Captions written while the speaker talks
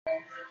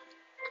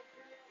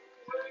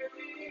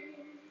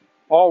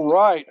All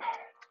right,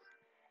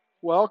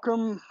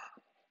 welcome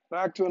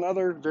back to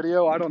another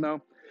video. I don't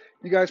know.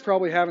 You guys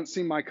probably haven't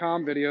seen my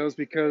comm videos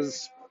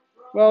because,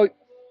 well,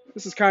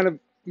 this is kind of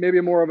maybe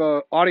more of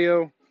a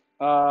audio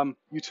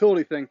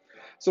utility thing.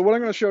 So what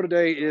I'm going to show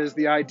today is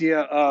the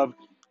idea of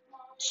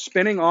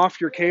spinning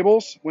off your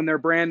cables when they're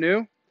brand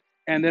new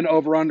and then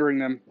over-undering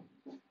them,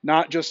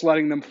 not just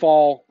letting them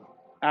fall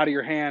out of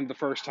your hand the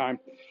first time.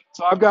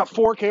 So I've got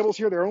 4 cables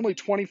here. They're only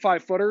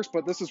 25 footers,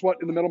 but this is what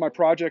in the middle of my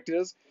project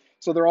is.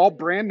 So they're all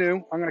brand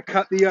new. I'm going to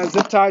cut the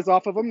zip ties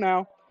off of them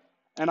now,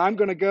 and I'm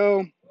going to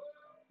go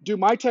do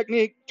my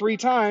technique 3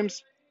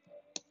 times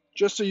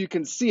just so you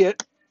can see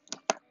it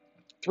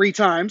 3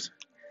 times.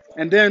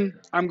 And then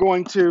I'm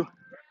going to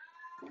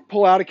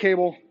pull out a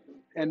cable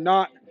and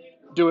not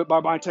do it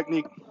by my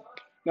technique.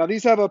 Now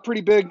these have a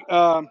pretty big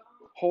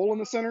hole in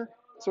the center,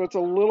 so it's a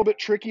little bit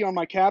tricky on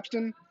my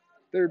capstan.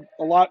 They're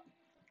a lot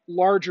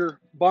larger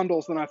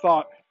bundles than I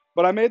thought.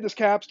 But I made this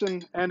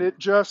capstan and it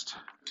just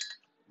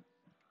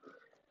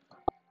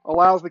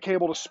allows the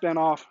cable to spin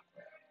off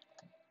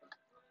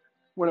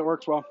when it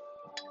works well.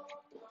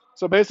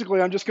 So basically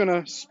I'm just going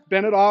to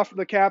spin it off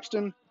the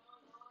capstan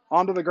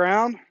onto the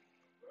ground.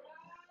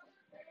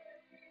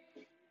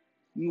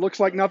 It looks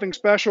like nothing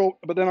special,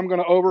 but then I'm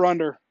going to over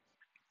under.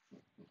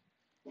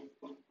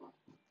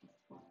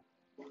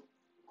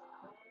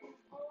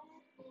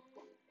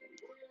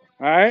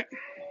 All right.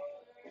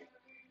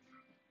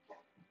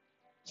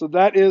 So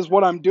that is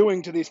what I'm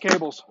doing to these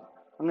cables.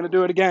 I'm going to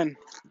do it again.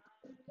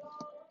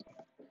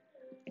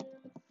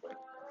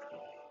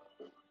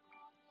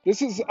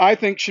 This is, I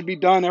think, should be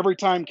done every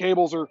time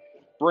cables are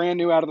brand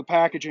new out of the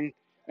packaging.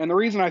 And the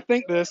reason I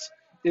think this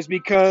is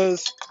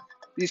because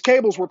these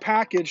cables were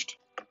packaged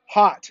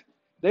hot.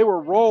 They were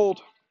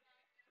rolled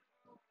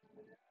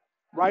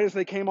right as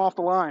they came off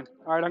the line.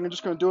 All right, I'm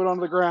just going to do it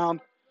onto the ground.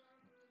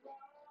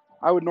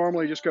 I would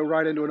normally just go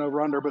right into an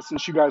over-under, but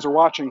since you guys are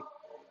watching.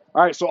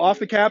 All right, so off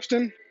the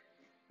capstan,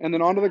 and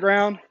then onto the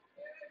ground,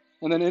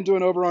 and then into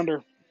an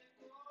over-under.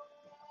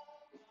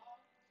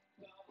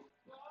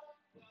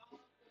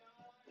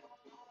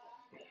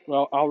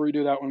 Well, I'll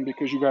redo that one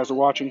because you guys are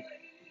watching.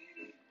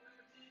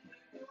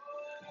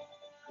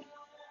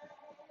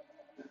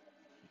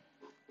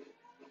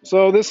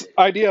 So this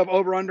idea of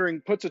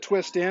over-undering puts a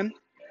twist in,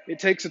 it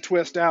takes a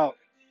twist out,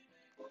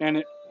 and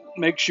it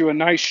makes you a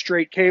nice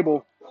straight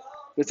cable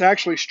that's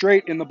actually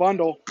straight in the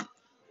bundle,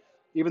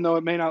 even though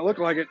it may not look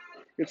like it.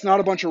 It's not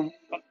a bunch of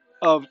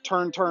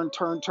turn, turn,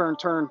 turn, turn,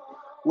 turn,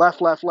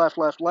 left, left, left,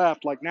 left,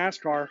 left, like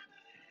NASCAR.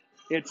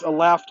 It's a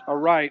left, a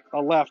right,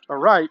 a left, a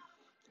right,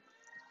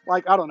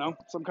 like, I don't know,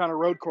 some kind of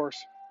road course.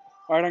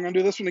 All right, I'm going to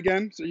do this one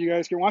again so you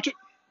guys can watch it.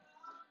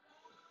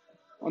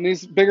 On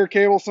these bigger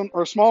cables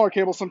or smaller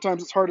cables,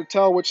 sometimes it's hard to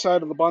tell which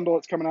side of the bundle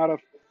it's coming out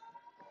of.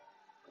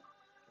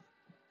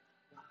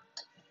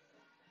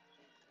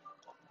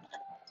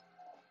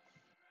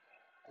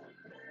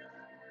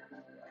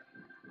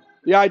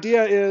 The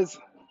idea is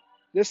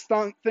this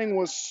thing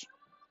was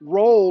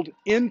rolled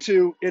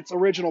into its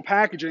original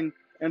packaging,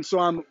 and so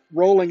I'm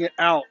rolling it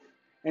out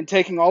and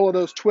taking all of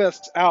those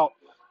twists out.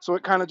 So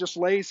it kind of just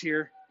lays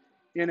here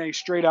in a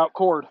straight out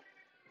cord.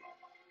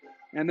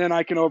 And then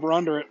I can over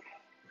under it.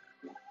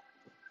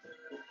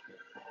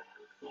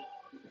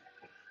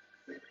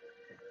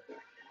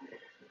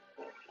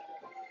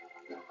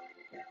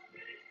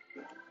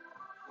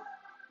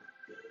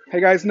 Hey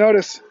guys,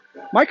 notice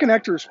my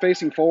connector is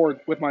facing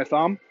forward with my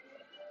thumb.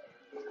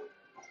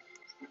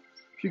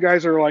 If you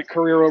guys are like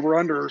career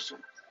over-underers,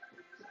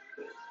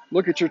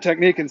 look at your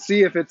technique and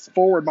see if it's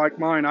forward like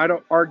mine. I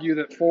don't argue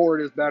that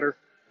forward is better.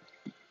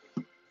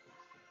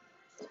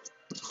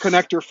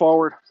 Connector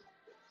forward.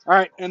 All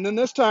right, and then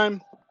this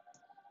time,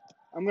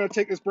 I'm going to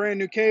take this brand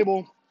new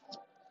cable,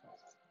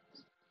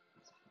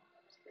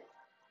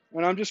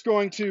 and I'm just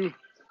going to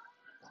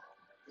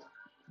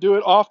do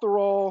it off the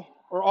roll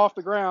or off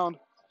the ground.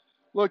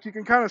 Look, you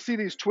can kind of see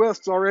these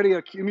twists already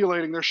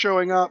accumulating. They're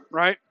showing up,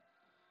 right?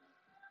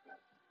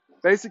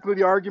 Basically,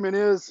 the argument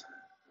is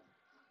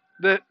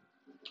that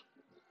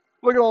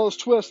look at all those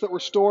twists that were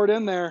stored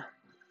in there.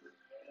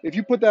 If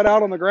you put that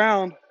out on the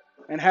ground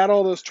and had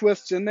all those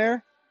twists in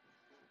there,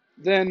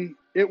 then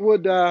it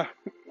would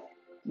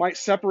might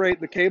separate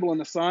the cable in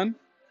the sun.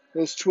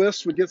 Those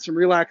twists would get some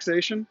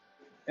relaxation,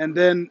 and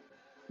then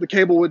the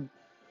cable would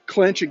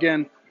clench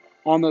again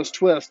on those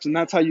twists, and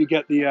that's how you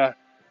get the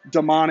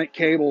demonic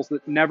cables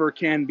that never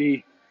can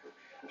be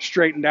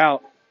straightened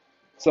out.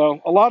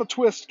 So a lot of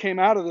twists came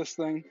out of this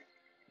thing,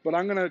 but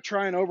I'm going to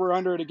try and over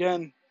under it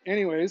again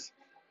anyways,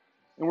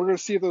 and we're going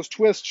to see if those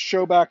twists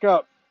show back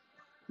up.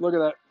 Look at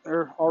that,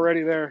 they're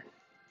already there.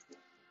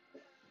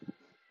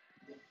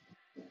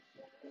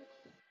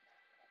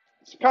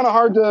 It's kind of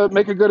hard to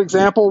make a good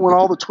example when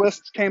all the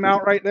twists came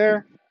out right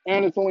there,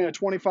 and it's only a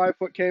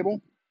 25-foot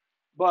cable.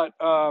 But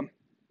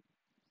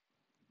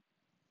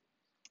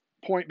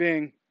point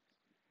being,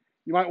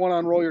 you might want to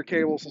unroll your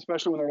cables,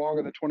 especially when they're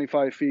longer than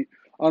 25 feet.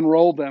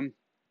 Unroll them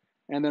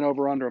and then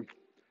over under them.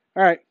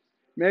 All right,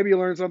 maybe you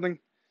learned something.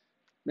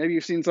 Maybe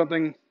you've seen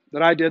something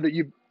that I did that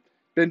you've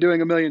been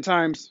doing a million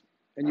times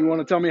and you want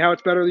to tell me how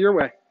it's better your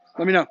way.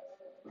 Let me know.